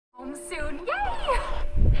Home soon. Yay!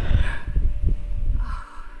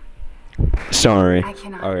 Sorry. I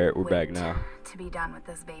cannot Alright, we're wait back now. to be done with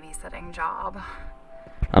this babysitting job.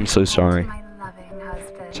 I'm so sorry. To my loving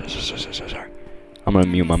husband. Sorry. I'm gonna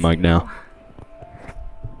mute my mic now.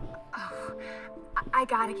 Oh, I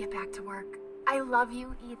gotta get back to work. I love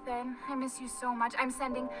you, Ethan. I miss you so much. I'm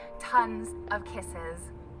sending tons of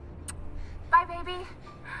kisses. Bye, baby.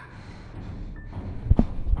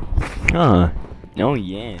 Huh. Oh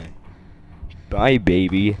yeah. Bye,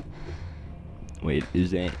 baby. Wait,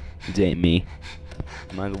 is that me?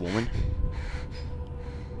 Am I the woman?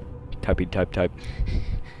 Type.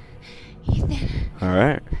 Ethan.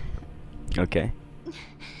 Alright. Okay.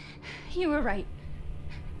 You were right.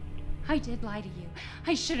 I did lie to you.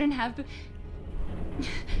 I shouldn't have.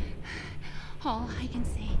 All I can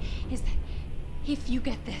say is that if you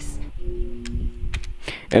get this.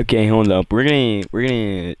 Okay, hold up. We're gonna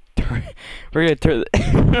turn we're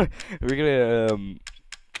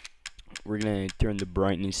gonna turn the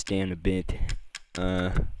brightness down a bit.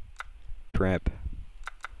 Crap.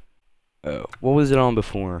 Oh, what was it on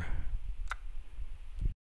before?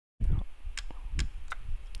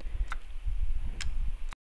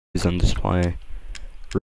 Is on display.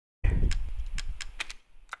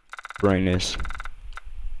 Brightness.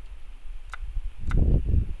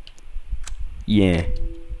 Yeah,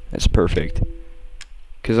 that's perfect.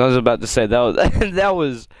 Cause I was about to say that was that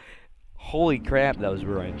was, holy crap, that was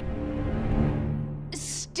right.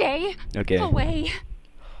 Stay away.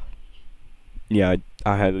 Yeah,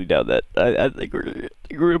 I highly doubt that. I think we're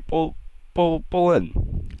gonna pull in.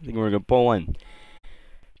 I think we're gonna pull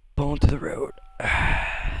into the road.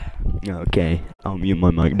 Okay, I'll mute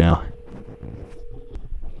my mic now.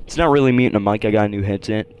 It's not really muting a mic. I got a new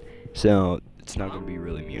headset, so it's not gonna be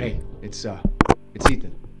really muted. Hey, it's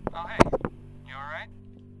Ethan. Oh, hey. You alright?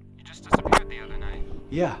 You just disappeared the other night.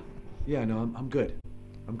 Yeah, no, I'm good.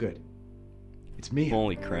 I'm good. It's Mia.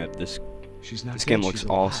 Holy crap! This She's game looks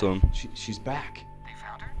awesome. She's back. They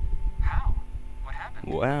found her? How? What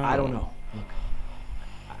happened? Wow. I don't know. Look,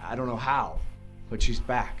 I don't know how, but she's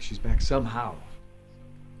back. She's back somehow.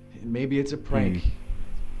 Maybe it's a prank.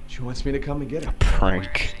 She wants me to come and get her.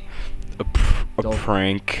 Prank. A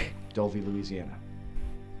prank. Dulvey, Louisiana.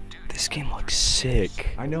 This game looks sick.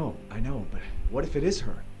 I know, but what if it is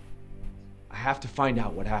her? I have to find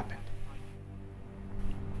out what happened.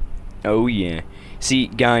 Oh yeah. See,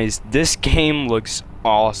 guys, this game looks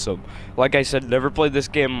awesome. Like I said, never played this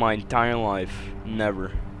game in my entire life.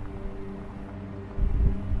 Never.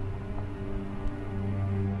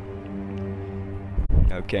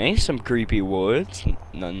 Okay, some creepy woods.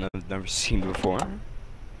 None I've never seen before.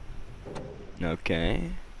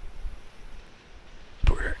 Okay.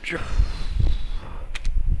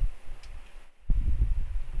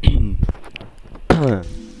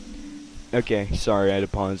 Okay, sorry, I had to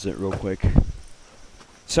pause it real quick.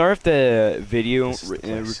 Sorry if the video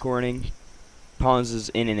recording pauses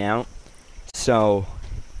in and out. So,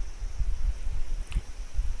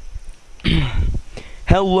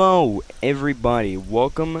 hello everybody,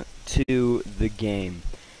 welcome to the game.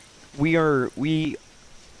 That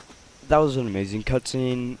was an amazing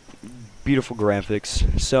cutscene, beautiful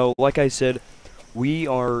graphics. So, like I said, we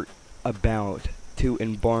are about to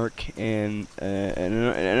embark in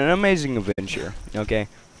an amazing adventure. Okay,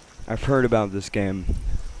 I've heard about this game,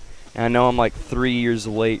 and I know I'm like 3 years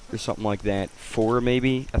late or something like that. 4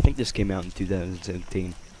 maybe. I think this came out in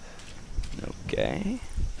 2017. Okay.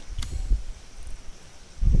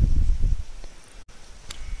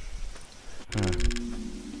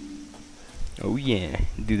 Oh yeah,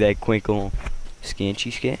 do that quick little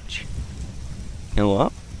sketchy sketch.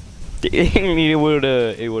 Hello?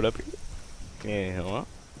 It would up here. Yeah, hello?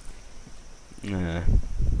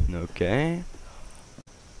 Okay.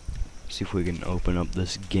 See if we can open up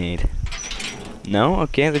this gate. No?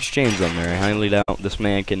 Okay, there's chains on there. I highly doubt this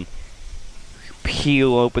man can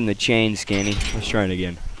peel open the chain, Scanny. Let's try it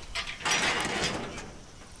again.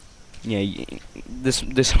 Yeah,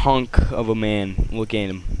 this hunk of a man. Look at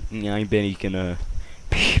him. Yeah, I bet he can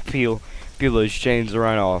peel those chains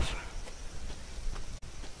right off.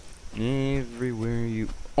 Everywhere you.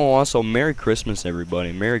 Oh, also Merry Christmas,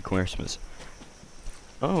 everybody. Merry Christmas.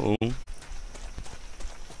 Oh,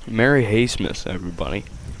 Merry Hastemas, everybody.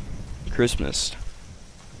 Christmas.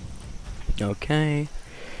 Okay.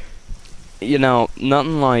 You know,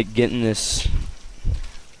 nothing like getting this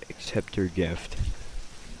acceptor gift.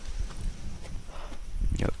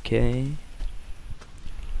 Okay.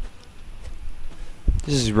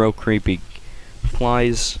 This is real creepy.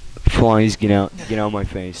 Flies, get out of my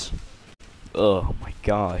face. Oh my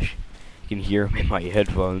gosh. You can hear them in my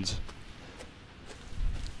headphones.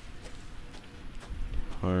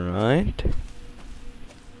 Alright.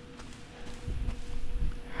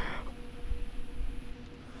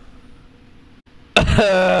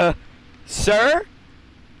 Sir?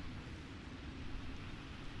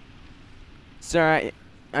 Sir,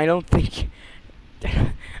 I don't think...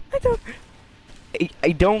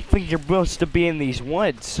 I don't think you're supposed to be in these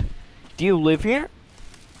woods. Do you live here?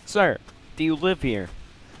 Sir, do you live here?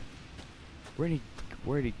 Where'd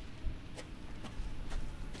he...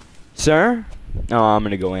 Sir? Oh, I'm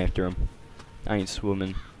gonna go after him. I ain't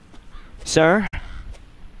swimming. Sir?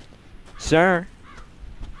 Sir?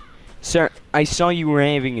 Sir, I saw you were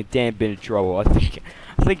having a damn bit of trouble. I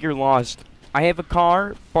think you're lost. I have a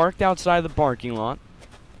car parked outside the parking lot.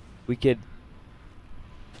 We could...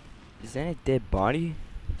 Is that a dead body?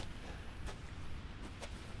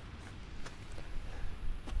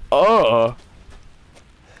 Oh!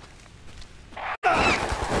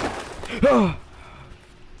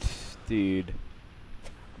 Dude.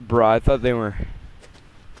 Bro, I thought they were...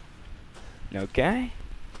 Okay?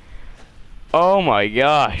 Oh my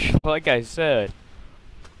gosh, like I said.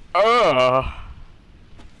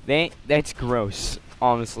 That's gross.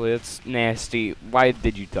 Honestly, it's nasty. Why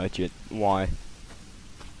did you touch it? Why?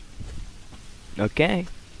 Okay.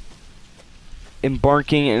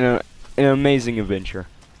 Embarking in an amazing adventure.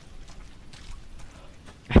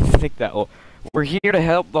 I think that we're here to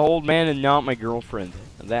help the old man and not my girlfriend.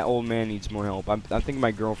 That old man needs more help. I think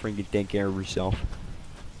my girlfriend can take care of herself.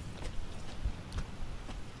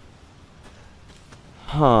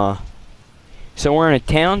 Huh. So we're in a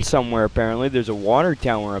town somewhere, apparently. There's a water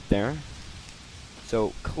tower up there.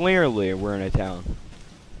 So, clearly, we're in a town.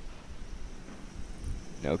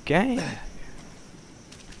 Okay.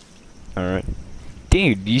 Alright.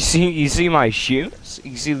 Dude, you see my shoes?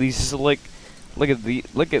 You see these slick... Look at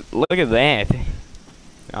that.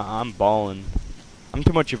 I'm balling. I'm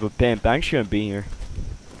too much of a pimp. I shouldn't be here.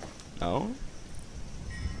 Oh?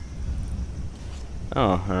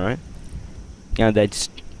 Oh, alright. Yeah,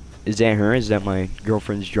 is that her? Is that my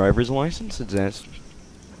girlfriend's driver's license? Is that...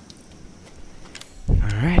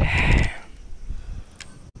 Alright.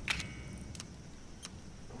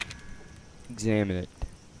 Examine it.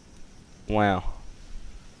 Wow.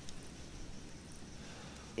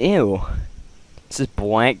 Ew. This is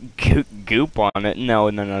black goop on it. No,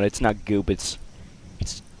 it's not goop. It's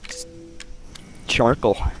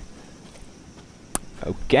charcoal.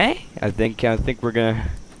 Okay. I think we're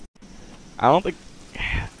gonna... I don't think...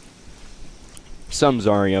 Something's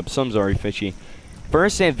already up. Something's already fishy.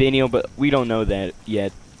 First that video, but we don't know that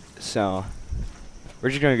yet. So, we're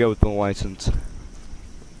just gonna go with the license.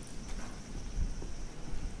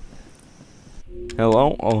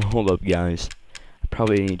 Hello? Oh, hold up, guys. I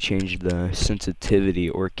probably need to change the sensitivity,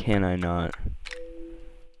 or can I not?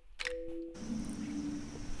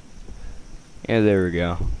 Yeah, there we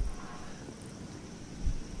go.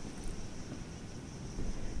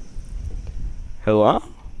 Hello?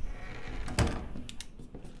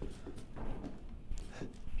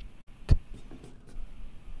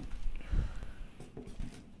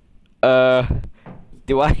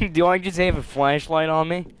 Do I just have a flashlight on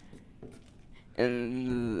me?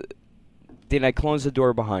 And did I close the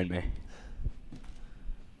door behind me?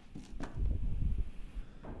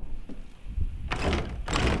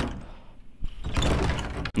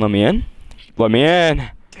 Let me in? Let me in!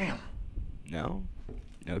 Damn. No?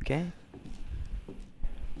 Okay.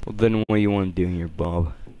 Well, then what do you want to do here,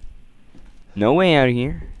 Bob? No way out of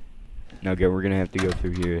here. Okay, we're gonna have to go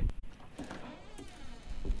through here.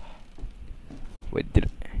 Wait,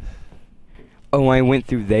 Oh, I went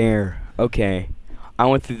through there. Okay. I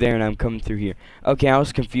went through there and I'm coming through here. Okay, I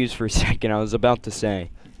was confused for a second. I was about to say.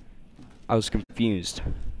 I was confused.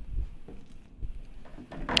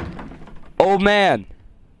 Old man!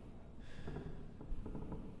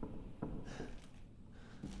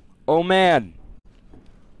 Oh man!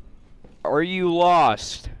 Are you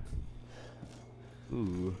lost?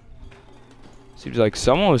 Ooh. Seems like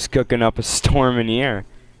someone was cooking up a storm in the air.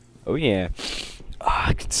 Oh yeah. Oh,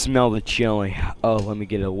 I can smell the chili. Oh, let me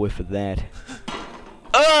get a whiff of that.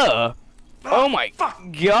 Oh my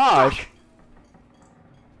gosh!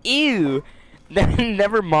 Ew!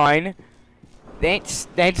 Never mind. That's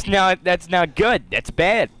not good. That's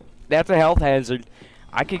bad. That's a health hazard.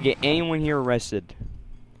 I could get anyone here arrested.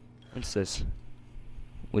 What's this?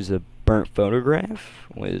 Was it a burnt photograph?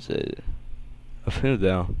 What is it? Of who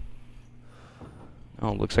though?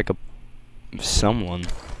 Oh, it looks like someone.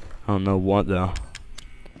 I don't know what though.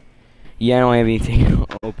 Yeah, I don't have anything.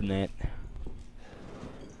 Open that.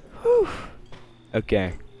 Whew.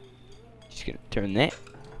 Okay. Just gonna turn that.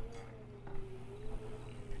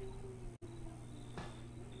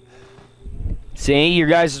 See, your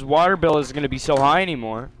guys' water bill isn't gonna be so high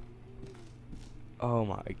anymore. Oh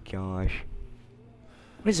my gosh.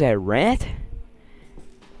 What is that, a rat?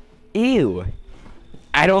 Ew.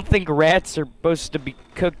 I don't think rats are supposed to be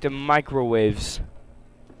cooked in microwaves.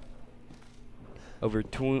 Over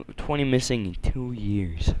 20 missing in 2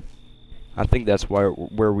 years. I think that's where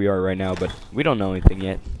we are right now, but we don't know anything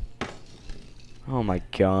yet. Oh my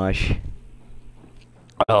gosh.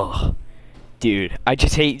 Oh, dude, I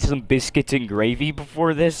just ate some biscuits and gravy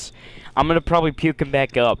before this. I'm gonna probably puke them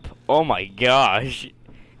back up. Oh my gosh.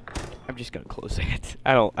 I'm just gonna close it.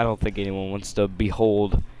 I don't think anyone wants to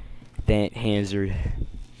behold that hazard.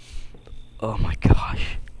 Oh my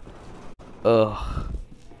gosh. Ugh.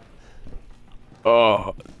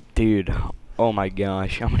 Oh, dude. Oh my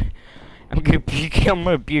gosh. I'm gonna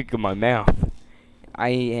puke in my mouth.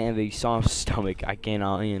 I have a soft stomach. I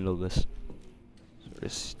cannot handle this sort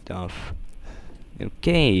of stuff.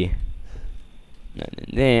 Okay. Nothing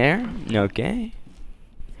there. Okay.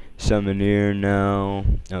 Something here. No.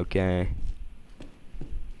 Okay.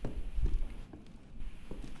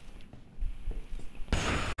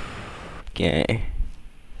 Okay.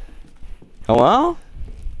 Hello?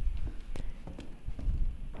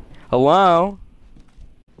 Hello?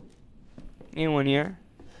 Anyone here?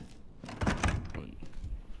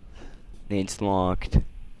 It's locked.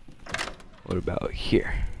 What about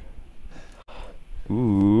here?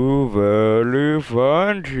 Ooh, very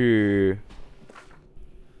fancy.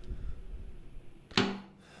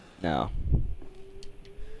 No.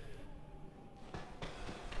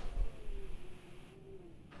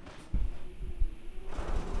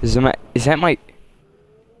 Is that my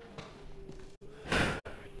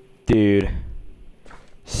dude?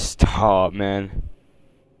 Stop, man.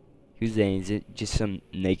 Who's that? Is it just some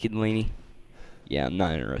naked lady? Yeah, I'm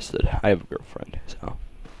not interested. I have a girlfriend, so.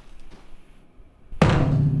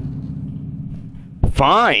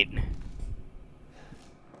 Fine.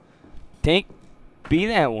 Be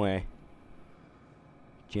that way.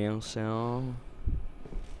 Jail cell.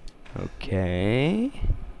 Okay.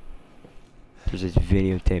 There's this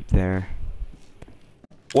videotape there.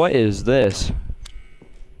 What is this?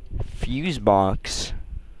 Fuse box.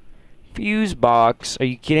 Fuse box. Are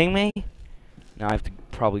you kidding me? Now I have to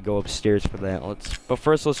probably go upstairs for that. But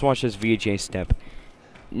first, let's watch this VHS step.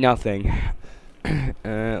 Nothing.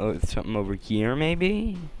 Something over here,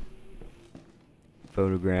 maybe.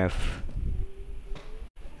 Photograph.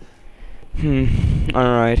 All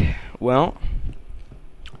right. Well,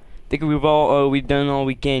 I think we've done all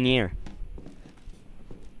we can here.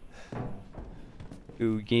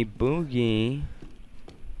 Oogie boogie.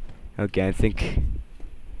 Okay, I think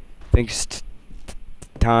it's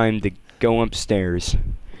time to go upstairs.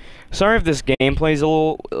 Sorry if this gameplay is a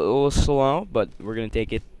little slow, but we're gonna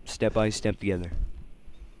take it step by step together.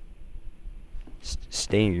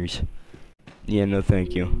 Stairs. Yeah, no,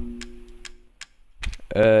 thank you.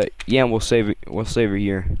 Yeah, we'll save it. We'll save it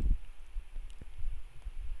here.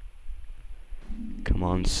 Come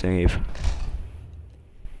on, save.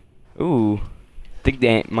 Ooh, I think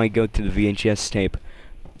that might go to the VHS tape,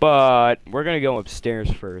 but we're gonna go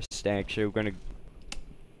upstairs first. Actually, we're gonna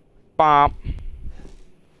bop.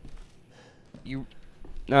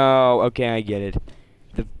 Oh, okay, I get it.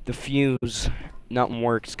 The fuse nothing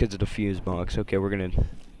works because of the fuse box. Okay, we're gonna.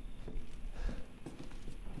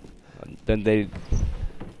 Then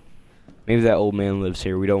maybe that old man lives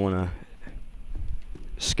here. We don't want to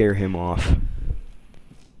scare him off.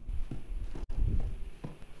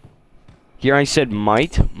 Here I said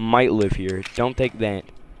might live here. Don't take that.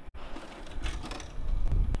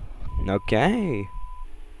 Okay.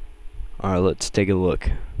 Alright, let's take a look.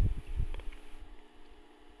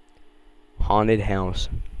 Haunted house.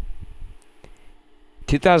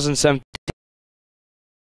 2017.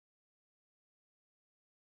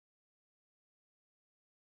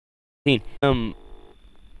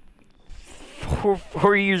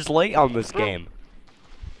 4 years late on this game.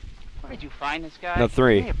 Where did you find this guy? No,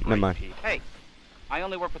 3. Give me a Never break, mind. Pete. Hey, I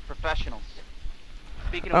only work with professionals.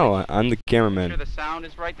 Speaking of Oh, which, I'm the sure cameraman. the sound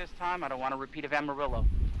is right this time? I don't want a repeat of Amarillo.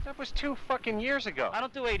 That was 2 fucking years ago. I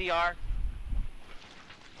don't do ADR.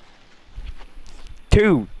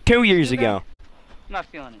 2 years ago. I'm not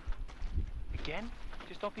feeling it. Again?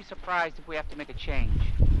 Just don't be surprised if we have to make a change.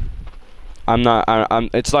 I'm not.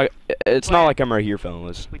 It's not like I'm right here,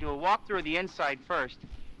 fellas. We do a walkthrough of the inside first,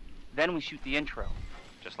 then we shoot the intro.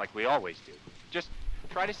 Just like we always do. Just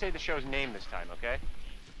try to say the show's name this time, okay?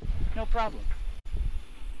 No problem.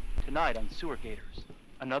 Tonight on Sewer Gators,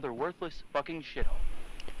 another worthless fucking shithole.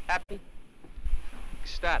 Happy?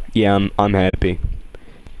 Ecstatic. Yeah, I'm happy.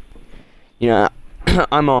 You know,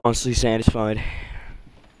 I'm honestly satisfied.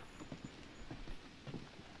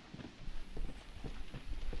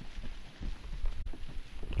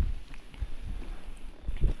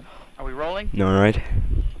 we rolling? Alright.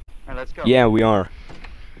 Alright, let's go. Yeah, we are.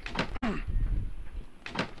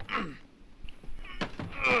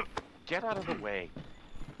 Get out of the way.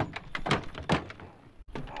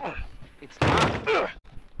 It's not.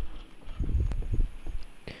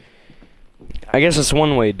 I guess that's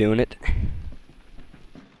one way of doing it.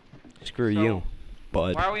 Screw So, you,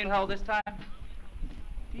 bud. Why are we in hell this time?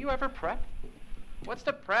 Do you ever prep? What's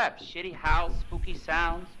the prep? Shitty house, spooky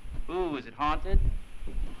sounds? Ooh, is it haunted?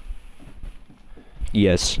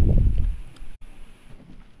 Yes.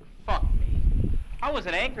 Fuck me. I was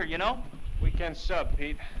an anchor, you know? Weekend sub,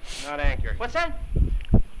 Pete. Not anchor. What's that?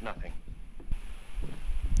 Nothing.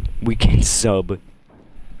 We can sub.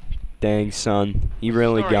 Dang, son. He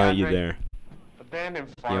really Sorry, got you Andre. there. Abandoned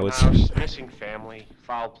Yeah, what's- farmhouse, missing family,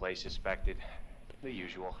 foul play suspected. The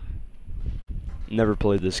usual. Never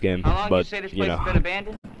played this game, How long do you but, say this you place know. has been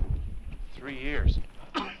abandoned? 3 years.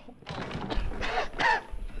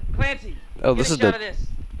 Clancy, Oh, get this a is shot the... of this.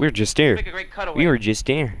 We were just here. Make a great cutaway. We were just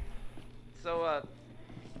here. So,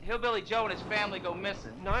 Hillbilly Joe and his family go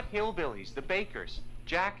missing. Not hillbillies, the Bakers.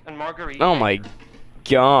 Jack and Marguerite. Oh my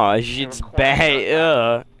gosh, They it's were quiet bad.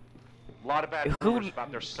 about A lot of bad Who- rumors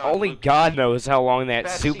about their son. Only Lucas. God knows how long that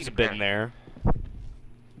Bad soup's seed been apparent. there.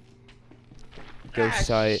 Ghost Ah,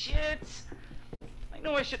 site. shit. I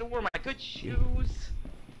know I should have worn my good shoes.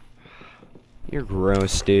 You're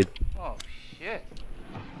gross, dude. Oh, shit.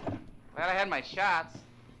 Glad I had my shots.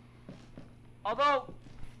 Although,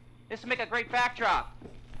 this would make a great backdrop.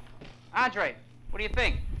 Andre, what do you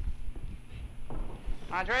think?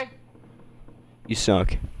 Andre? You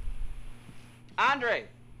suck. Andre!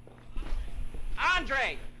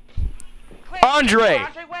 Andre! Andre!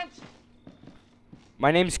 Andre went?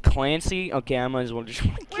 My name's Clancy. Okay, I might as well just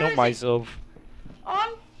Where kill is he? myself.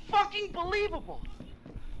 Unfucking believable!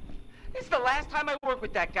 This is the last time I work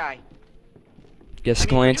with that guy. Guess I mean,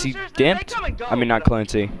 Clancy producers, they dipped? come and go, I mean, not but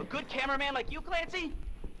Clancy. A good cameraman like you, Clancy?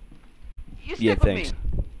 You stick Yeah, with thanks. me.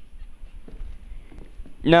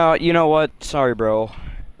 No, you know what? Sorry, bro.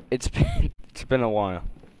 It's been a while.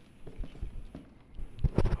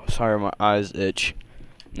 Sorry, my eyes itch.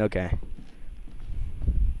 Okay.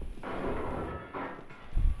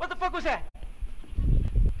 What the fuck was that?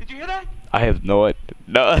 Did you hear that? I have no idea.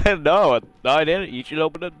 No, I didn't. You should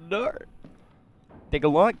open the door. Take a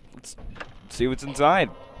look. Let's see what's inside.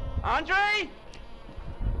 Andre?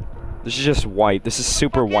 This is just white. This is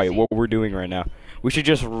super fuck is white, he? what we're doing right now. We should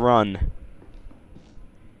just run.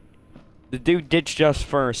 The dude ditched us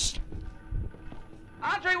first.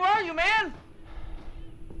 Andre, where are you, man?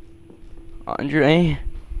 Andre?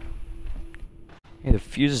 Hey, the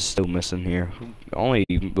fuse is still missing here. Only,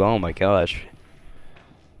 oh my gosh.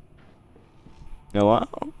 Hello?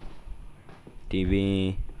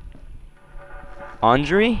 TV.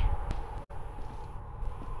 Andre?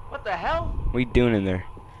 What the hell? What are you doing in there?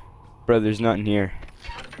 Bro, there's nothing here.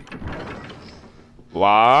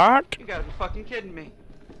 What? You gotta be fucking kidding me.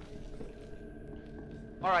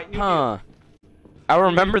 Alright, new Huh. deal. I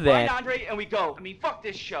remember Find that. Andre and we go. I mean, fuck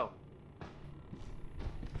this show.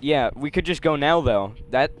 Yeah, we could just go now, though.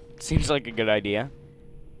 That seems like a good idea.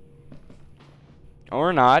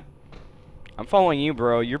 Or not. I'm following you,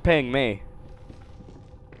 bro. You're paying me.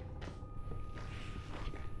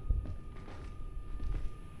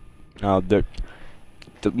 Oh, the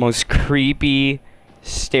most creepy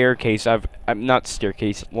staircase I'm not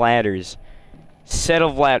staircase, ladders. Set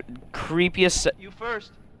of creepiest You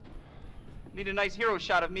first. Need a nice hero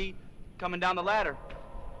shot of me coming down the ladder.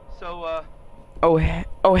 So, Oh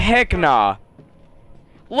heck nah.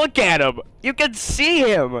 Look at him. You can see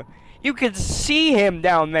him. You can see him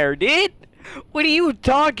down there, dude. What are you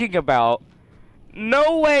talking about?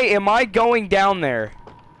 No way am I going down there.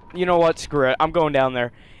 You know what? Screw it. I'm going down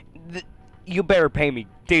there. You better pay me.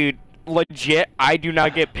 Dude, legit, I do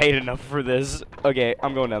not get paid enough for this. Okay,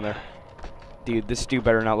 I'm going down there. Dude, this dude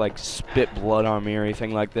better not, like, spit blood on me or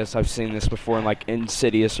anything like this. I've seen this before in, like,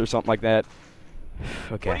 Insidious or something like that.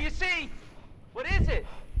 Okay. what do you see? What is it?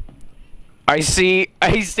 I see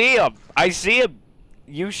him. I see him.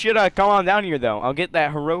 You should come on down here though. I'll get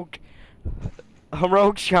that heroic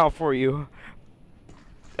shot for you.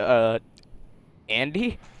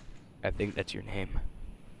 Andy? I think that's your name.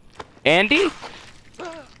 Andy?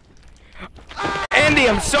 Andy,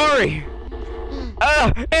 I'm sorry.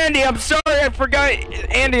 Andy, I'm sorry. I forgot.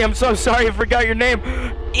 Andy, I'm so sorry. I forgot your name.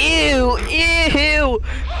 Ew, ew.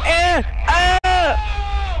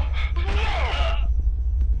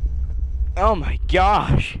 Oh my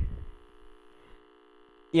gosh.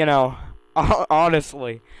 You know,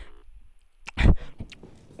 honestly,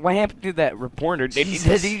 what happened to that reporter? Did he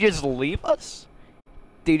just leave us?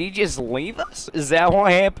 Did he just leave us? Is that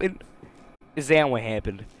what happened? Is that what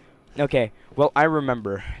happened? Okay, well, I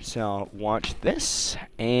remember. So, watch this,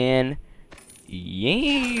 and...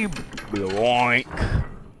 yeah, boink.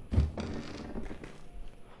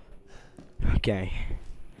 Okay.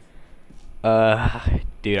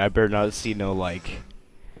 Dude, I better not see no, like...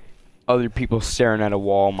 other people staring at a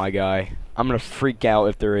wall, my guy. I'm gonna freak out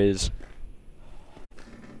if there is.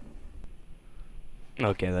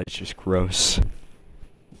 Okay, that's just gross.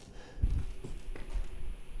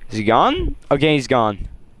 Is he gone? Okay, he's gone.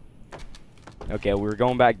 Okay, we're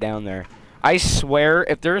going back down there. I swear,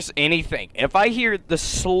 if there's anything, if I hear the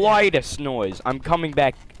slightest noise, I'm coming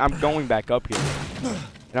back. I'm going back up here.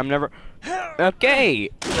 And I'm never... Okay!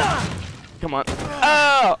 Come on.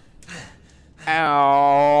 Oh!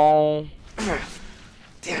 Ow.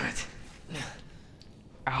 Damn it.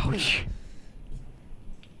 Ouch.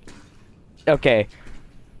 Okay.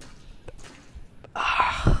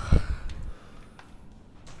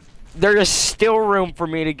 There is still room for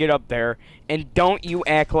me to get up there, and don't you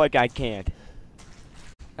act like I can't.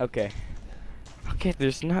 Okay. Okay,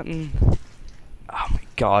 there's nothing. Oh my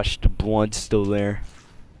gosh, the blood's still there.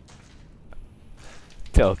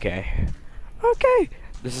 It's okay. Okay.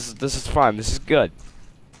 This is fine. This is good.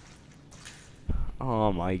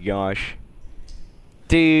 Oh my gosh.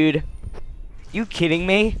 Dude. You kidding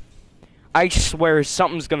me? I swear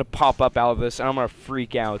something's gonna pop up out of this and I'm gonna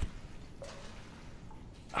freak out.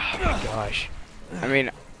 Oh my gosh. I mean,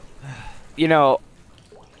 you know,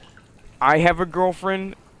 I have a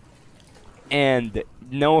girlfriend and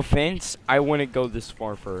no offense, I wouldn't go this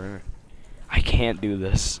far for her. I can't do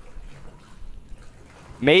this.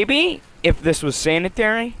 Maybe if this was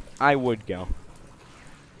sanitary, I would go.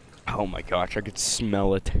 Oh my gosh, I could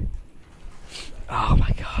smell it. Oh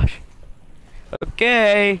my gosh.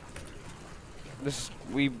 Okay.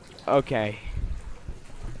 Okay.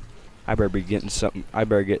 I better be getting something. I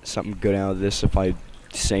better get something good out of this if I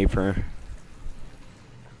save her.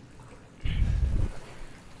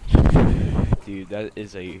 Dude, that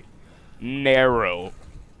is a narrow.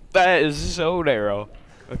 That is so narrow.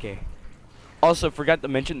 Okay. Also, forgot to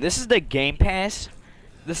mention, this is the Game Pass.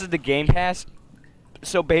 This is the Game Pass.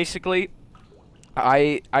 So basically,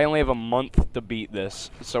 I only have a month to beat this.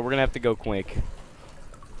 So we're gonna have to go quick.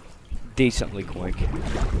 Decently quick.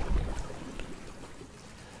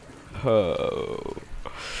 Oh.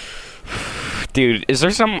 Dude, is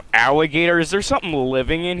there some alligator? Is there something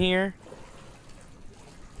living in here?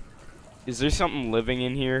 Is there something living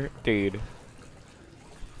in here? Dude.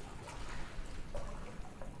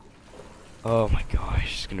 Oh my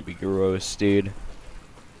gosh, it's gonna be gross, dude.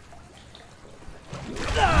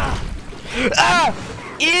 Ah!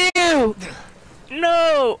 Ew!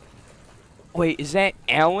 No! Wait, is that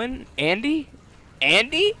Alan? Andy?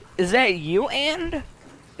 Andy? Is that you, And?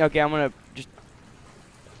 Okay, I'm gonna just...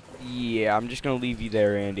 yeah, I'm just gonna leave you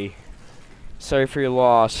there, Andy. Sorry for your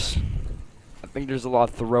loss. I think there's a lot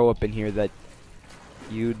of throw up in here that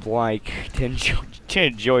you'd like to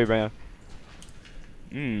enjoy, man.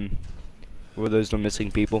 Were those the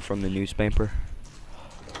missing people from the newspaper?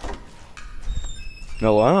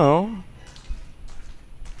 Hello?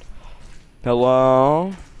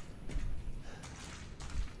 Hello?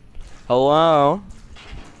 Hello?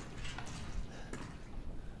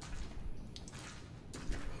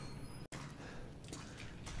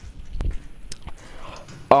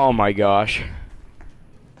 Oh my gosh.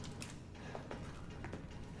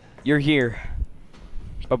 You're here.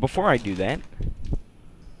 But before I do that,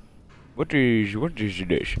 what is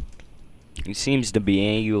this? It seems to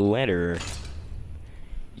be a letter.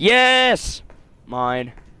 Yes!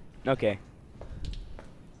 Mine. Okay.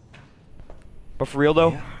 But for real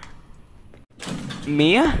though?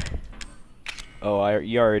 Mia? Oh,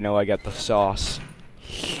 you already know I got the sauce.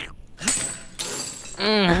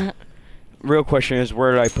 Real question is,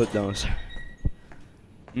 where did I put those?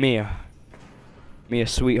 Mia. Mia,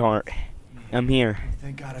 sweetheart. I'm here.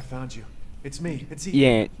 Thank God I found you. It's me. It's Ethan.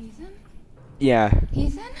 Yeah. Ethan? Yeah.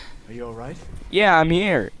 Ethan? Are you alright? Yeah, I'm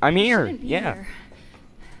here. I'm You here. shouldn't be Yeah. here.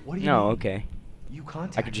 What do you No, mean? okay. You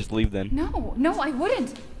contacted I could just leave then. No, no, I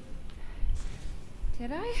wouldn't.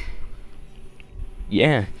 Did I?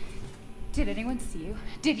 Yeah. Did anyone see you?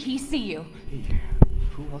 Did he see you? Hey,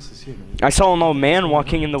 who else is here? I saw an old man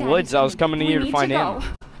walking in the Daddy's woods. I was coming here to We find need him. go.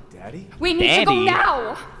 Daddy? We need to go Daddy?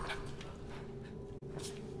 now.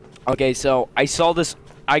 Okay, so I saw this.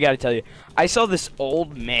 I gotta tell you, I saw this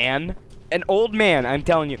old man, an old man. I'm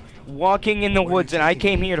telling you, walking in the Where are you woods, and I taking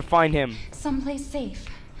came me? here to find him. Someplace safe.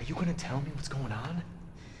 Are you gonna tell me what's going on?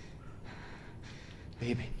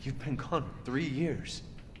 Baby, you've been gone 3 years.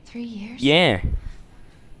 3 years? Yeah.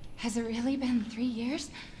 Has it really been 3 years?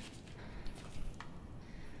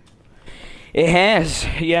 It has,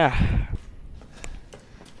 yeah.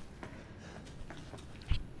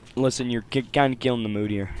 Listen, you're kind of killing the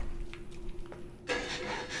mood here.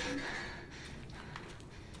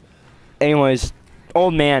 Anyways,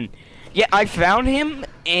 old man. Yeah, I found him,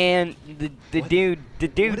 and the dude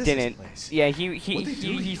What is this didn't. place? Yeah,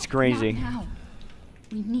 he's crazy. Not now.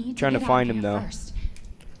 We need Trying to get find out him, here though. First.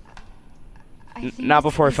 I think Not it's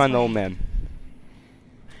before I this find the way. old man.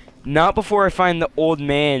 Not before I find the old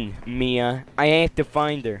man, Mia. I have to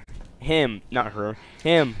find her. Him, not her.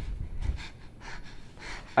 Him.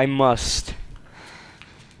 I must.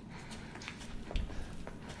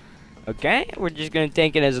 Okay, we're just gonna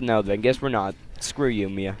take it as a no then. Guess we're not. Screw you,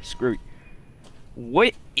 Mia. Screw you.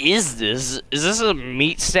 What is this? Is this a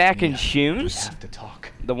meat sack and We shoes? have to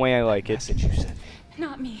talk. The way I like it. Message you sent me.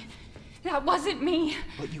 Not me. That wasn't me.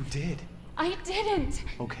 But you did. I didn't.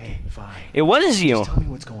 Okay, fine. It was you. Just tell me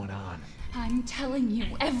what's going on. I'm telling you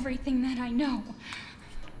everything that I know.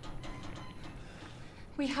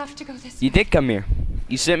 We have to go this You way. did come here.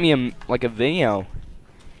 You sent me a video.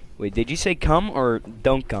 Wait, did you say come or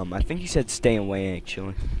don't come? I think you said stay away,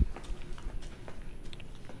 actually.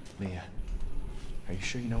 Mia, are you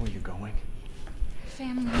sure you know where you're going?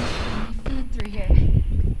 Family bring me food through here.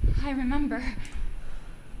 I remember.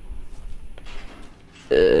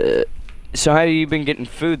 So how have you been getting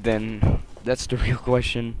food then? That's the real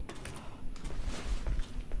question.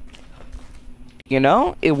 You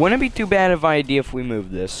know, it wouldn't be too bad of an idea if we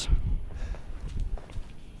moved this.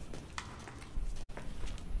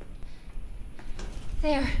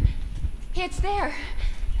 There. It's there.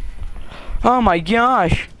 Oh my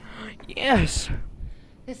gosh! Yes!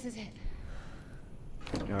 This is it.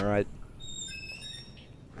 Alright.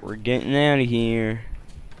 We're getting out of here.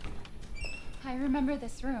 I remember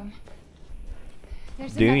this room.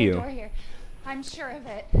 There's Do another you? door here. I'm sure of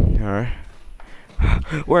it. Alright.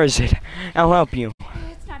 Where is it? I'll help you.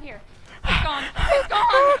 It's not here. It's gone. It's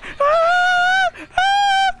gone.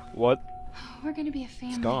 What? We're gonna be a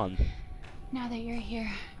family. It's gone. Now that you're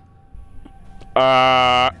here.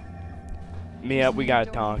 Mia, There's we another gotta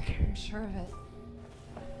door. talk. I'm sure of it.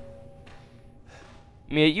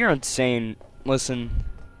 Mia, you're insane. Listen.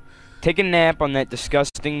 Take a nap on that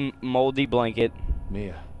disgusting moldy blanket.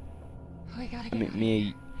 Mia, We gotta get out.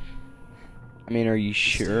 Mia, I mean, are you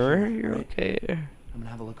sure you're okay? I'm gonna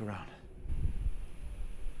have a look around.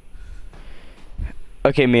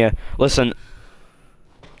 Okay, Mia, listen.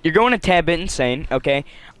 You're going a tad bit insane, okay?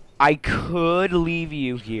 I could leave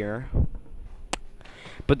you here,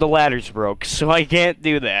 but the ladder's broke, so I can't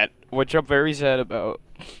do that, which I'm very sad about.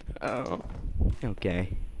 Oh,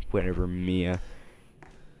 okay, whatever, Mia.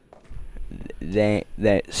 That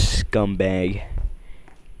scumbag.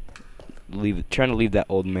 Trying to leave that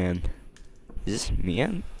old man. Is this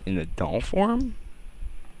Mia in the doll form?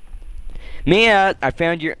 Mia, I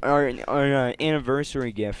found our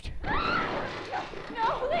anniversary gift.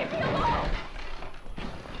 No, leave me alone.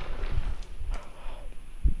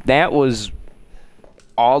 That was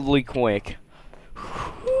oddly quick.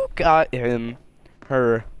 Who got him?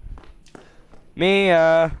 Her.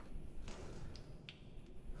 Mia.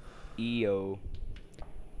 Ew.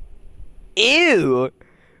 Ew!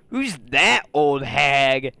 Who's that old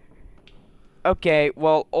hag? Okay,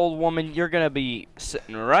 well, old woman, you're gonna be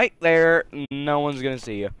sitting right there. No one's gonna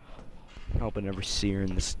see you. I hope I never see her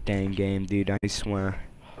in this dang game, dude. I swear.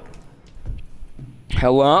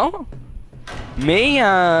 Hello?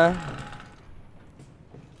 Mia!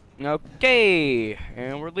 Okay,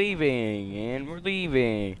 and we're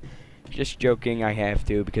leaving, Just joking, I have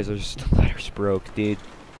to, because the letters broke, dude.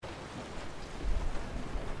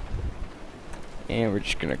 And we're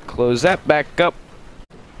just gonna close that back up.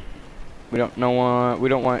 We don't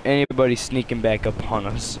want anybody sneaking back up on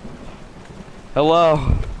us.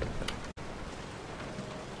 Hello?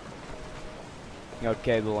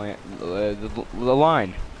 Okay, the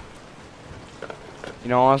line. You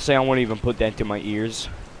know, honestly, I won't even put that to my ears.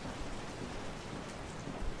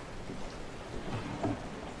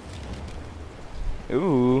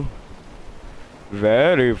 Ooh.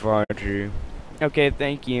 Very funny. Okay,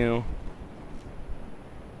 thank you.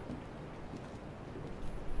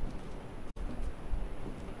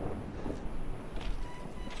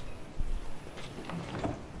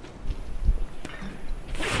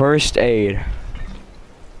 First aid.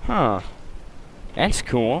 Huh. That's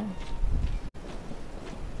cool.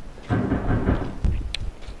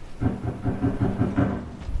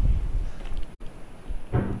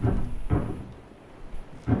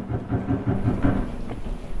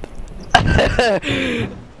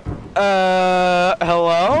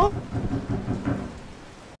 Hello?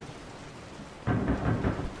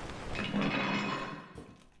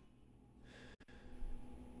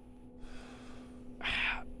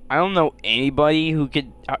 I don't know anybody who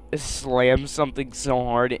could slam something so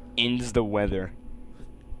hard it ends the weather.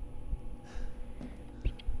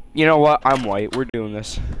 You know what? I'm white. We're doing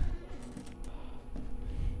this.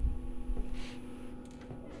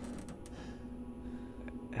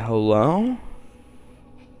 Hello?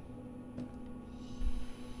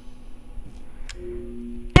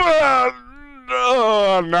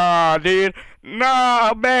 Oh, nah, dude.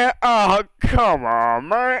 Nah, man. Oh, come on,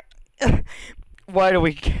 man. Why do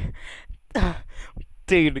we...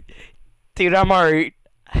 Dude, I'm alright.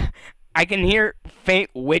 I can hear faint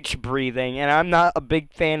witch breathing, and I'm not a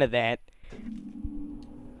big fan of that.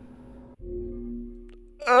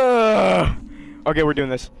 Okay, we're doing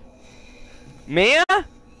this. Mia?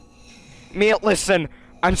 Mia, listen.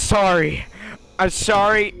 I'm sorry. I'm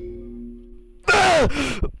sorry.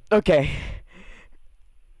 Okay.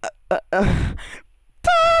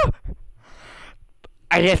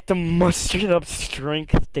 I have to muster up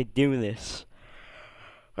strength to do this.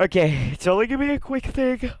 Okay, it's only gonna be a quick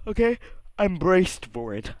thing, okay? I'm braced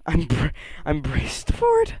for it. I'm braced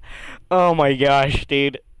for it. Oh my gosh,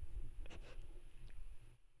 dude.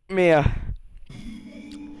 Mia.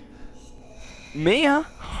 Mia?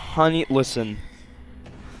 Honey, listen.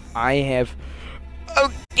 I have...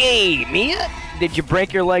 Okay, Mia? Did you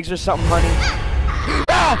break your legs or something, honey?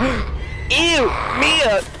 Ah! Ew!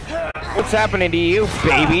 Mia! What's happening to you,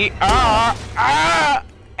 baby?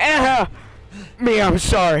 Mia, I'm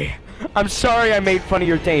sorry. I'm sorry I made fun of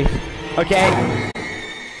your teeth. Okay?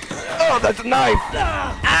 Oh, that's a knife!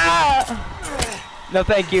 No,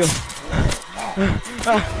 thank you.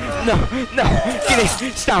 No, get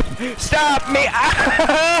it! Stop! Stop, Mia!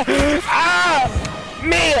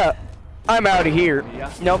 Mia! I'm out of here.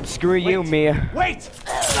 Nope, screw you, Mia. Wait!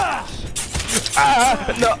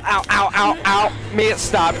 No, ow. Mia,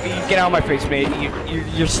 stop. You get out of my face, Mia.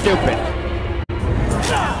 You're stupid.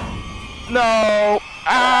 No!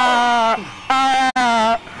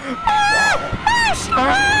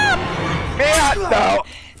 Stop! Mia, no!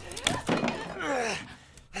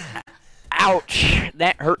 Ouch!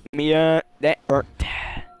 That hurt, Mia. That hurt.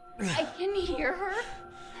 I can hear her.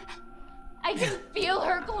 I can feel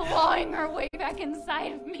her clawing her way back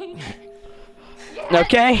inside of me. Get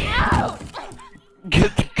Okay. out!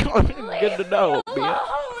 Good to know, Mia.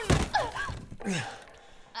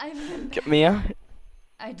 Mia?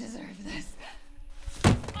 I deserve this.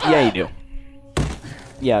 Yeah, you do.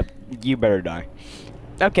 Yeah, you better die.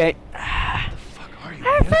 Okay. Fuck are you?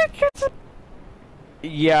 I think it's a...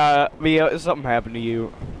 Yeah, Mia, something happened to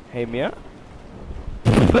you. Hey, Mia?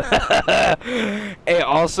 Hey,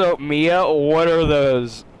 also, Mia, what are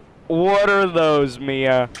those? What are those,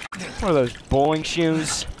 Mia? What are those, bowling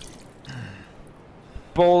shoes?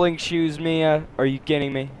 Bowling shoes, Mia? Are you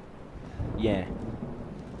kidding me? Yeah.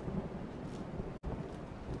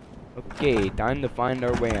 Okay, time to find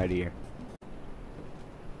our way out of here.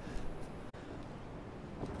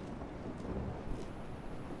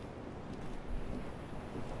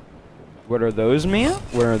 What are those, Mia?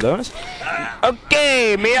 What are those?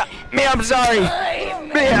 Okay, Mia, I'm sorry.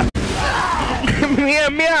 Mia,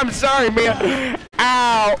 Mia, I'm sorry, Mia.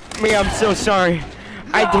 Ow, Mia, I'm so sorry.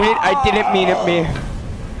 I didn't mean it, Mia.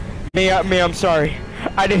 Mia, I'm sorry.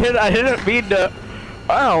 I didn't mean to.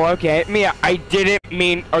 Oh, okay, Mia, I didn't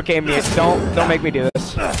mean. Okay, Mia, don't make me do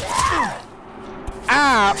this. Mia.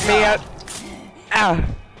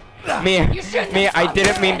 Mia, I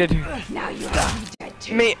didn't mean to do. Now you are dead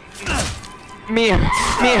too. Mia,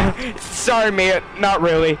 sorry, Mia, not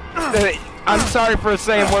really. I'm sorry for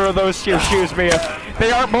saying what are those your shoes, Mia.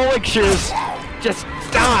 They aren't bowling shoes. Just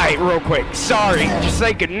die real quick. Sorry, just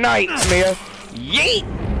say goodnight, Mia. Yeet!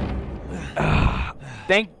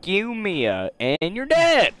 Thank you, Mia, and you're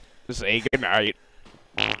dead. Say goodnight.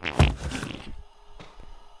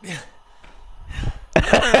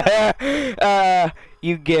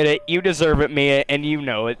 You get it. You deserve it, Mia, and you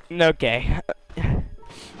know it. Okay.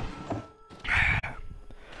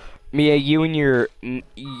 Mia, you and your...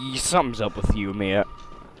 something's up with you, Mia.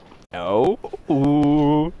 Oh.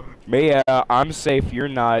 Ooh. Mia, I'm safe. You're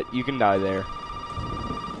not. You can die there.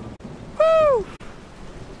 Woo!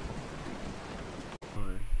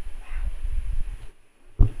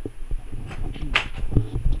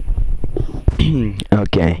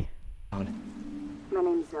 Okay. My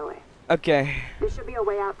name's Zoe. Okay. There should be a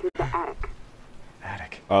way out through the attic.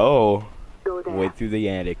 Attic. Oh. Go there. Way through the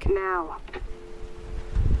attic. Now.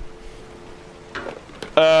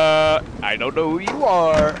 I don't know who you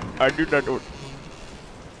are. I do not know.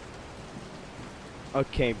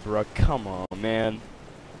 Okay, bro, come on, man.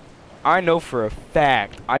 I know for a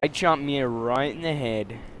fact I chopped Mia right in the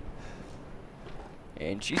head.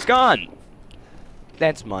 And she's gone.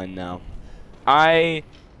 That's mine now. I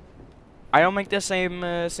don't make the same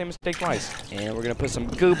mistake twice. And we're gonna put some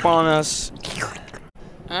goop on us.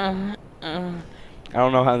 I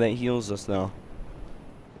don't know how that heals us though.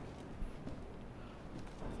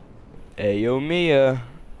 Hey yo Mia,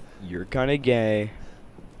 you're kinda gay.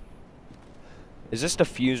 Is this the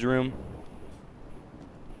fuse room?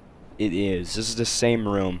 It is. This is the same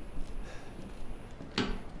room.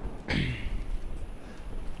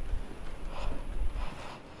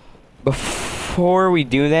 Before we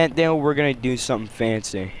do that though, we're gonna do something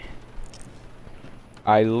fancy.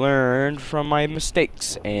 I learned from my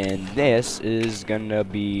mistakes, and this is gonna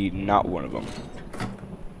be not one of them.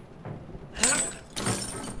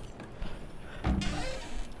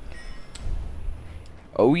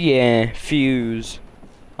 Oh yeah, fuse.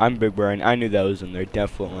 I'm big brain. I knew that was in there,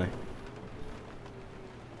 definitely.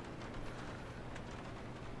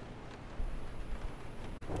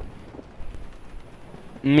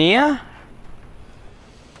 Mia?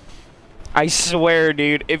 I swear,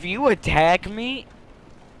 dude, if you attack me,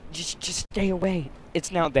 just stay away.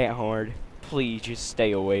 It's not that hard. Please, just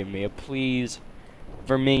stay away, Mia. Please.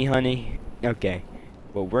 For me, honey. Okay.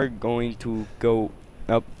 Well, we're going to go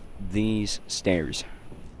up these stairs.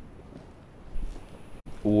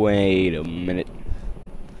 Wait a minute.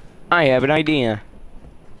 I have an idea.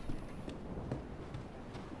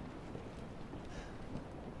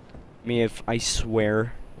 Mia, if I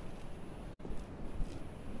swear.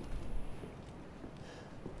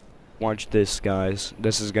 Watch this, guys.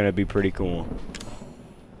 This is gonna be pretty cool.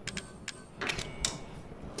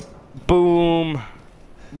 Boom!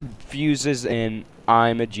 Fuses in.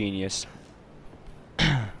 I'm a genius.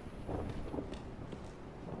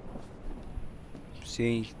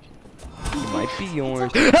 See? It might be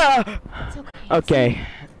yours. Ah! It's okay. Okay.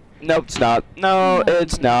 Nope, it's not. No,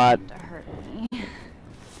 it's not. To hurt me.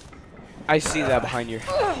 I see that behind you.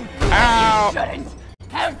 Ow! Shouldn't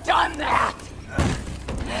have done that.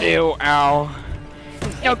 Ew, ow.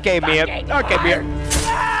 Okay, Mia. Okay, Mia.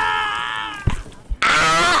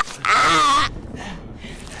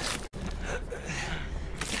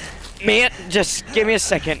 Mia, just give me a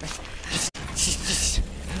second. Just.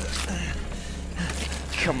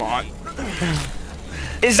 Come on.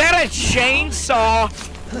 Is that a chainsaw?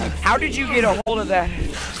 How did you get a hold of that?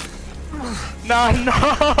 No, no,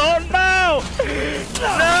 no!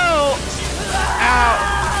 No! Ow!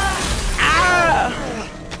 Ah!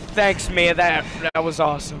 Thanks, Mia. That was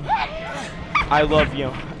awesome. I love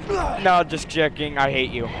you. No, just checking. I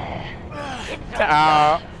hate you.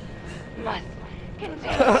 Ow. Must continue.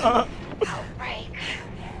 Outbreak.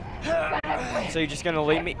 So you're just gonna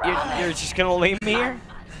leave me? You're just gonna leave me here?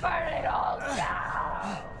 Burn it all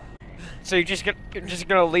down. So you're just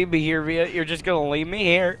gonna leave me here, Mia? You're just gonna leave me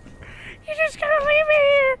here? You're just gonna leave me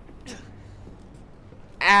here?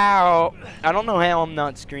 Ow! I don't know how I'm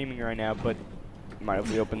not screaming right now, but might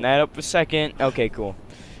if we open that up a second. Okay, cool.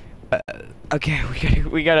 Okay,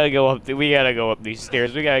 we gotta go up. We gotta go up these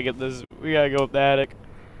stairs. We gotta get this. We gotta go up the attic.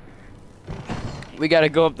 We gotta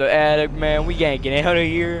go up the attic, man. We can't get out of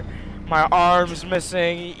here. My arm's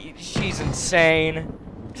missing. She's insane.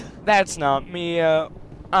 That's not Mia.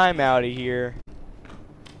 I'm out of here.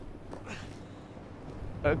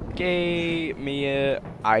 Okay, Mia.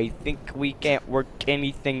 I think we can't work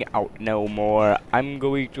anything out no more. I'm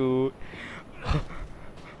going to.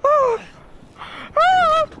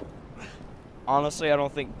 Honestly, I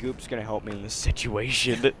don't think Goop's gonna help me in this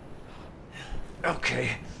situation.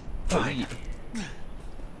 Okay, fine.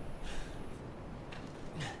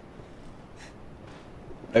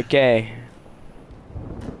 Okay.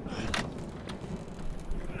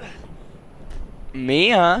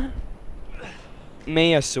 Mia,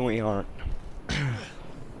 sweetheart.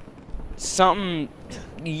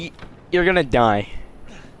 You're gonna die.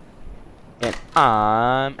 And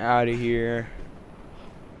I'm out of here.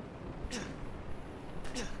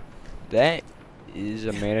 That is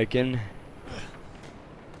a mannequin.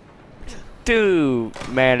 2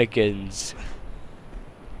 mannequins.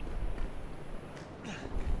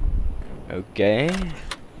 Okay.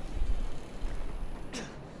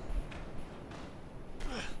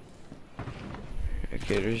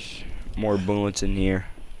 Okay, there's more bullets in here.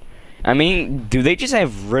 I mean, do they just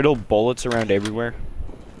have riddle bullets around everywhere?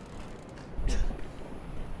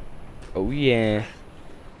 Oh yeah.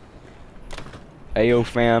 Ayo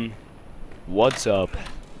fam. What's up?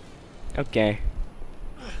 Okay.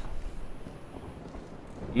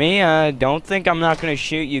 Mia, don't think I'm not gonna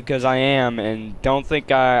shoot you, cause I am, and don't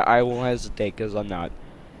think I will hesitate, cause I'm not.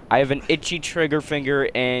 I have an itchy trigger finger,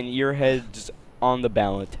 and your head's on the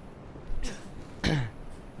ballot.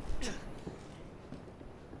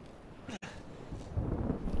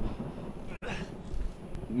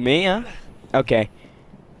 Mia? Okay.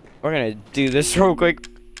 We're gonna do this real quick.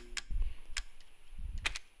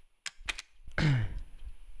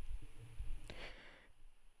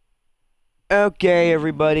 Okay,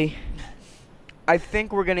 everybody. I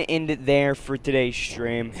think we're gonna end it there for today's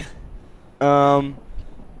stream. Well,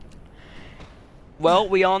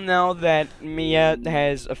 we all know that Mia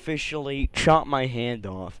has officially chopped my hand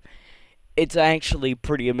off. It's actually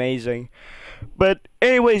pretty amazing. But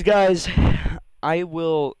anyways, guys, I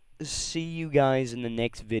will see you guys in the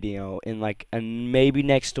next video in like maybe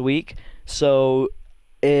next week. So,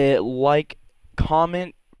 like,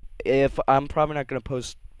 comment. If I'm probably not gonna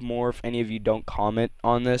post more if any of you don't comment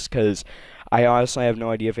on this, because I honestly have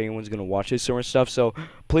no idea if anyone's gonna watch this sort of stuff. So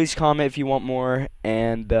please comment if you want more,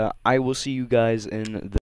 and I will see you guys in the